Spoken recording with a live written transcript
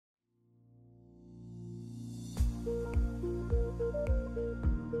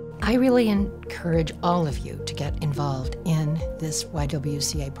I really encourage all of you to get involved in this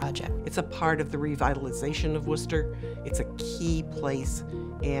YWCA project. It's a part of the revitalization of Worcester. It's a key place,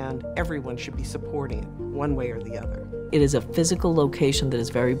 and everyone should be supporting it one way or the other. It is a physical location that is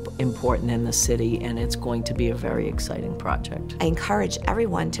very important in the city, and it's going to be a very exciting project. I encourage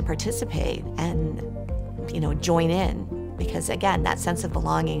everyone to participate and, join in, because again, that sense of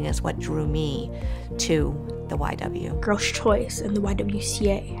belonging is what drew me to the YW. Girls' Choice and the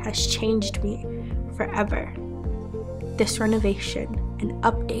YWCA has changed me forever. This renovation and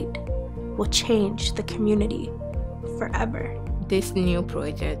update will change the community forever. This new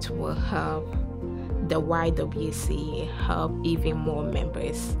project will help the YWCA help even more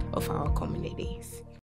members of our communities.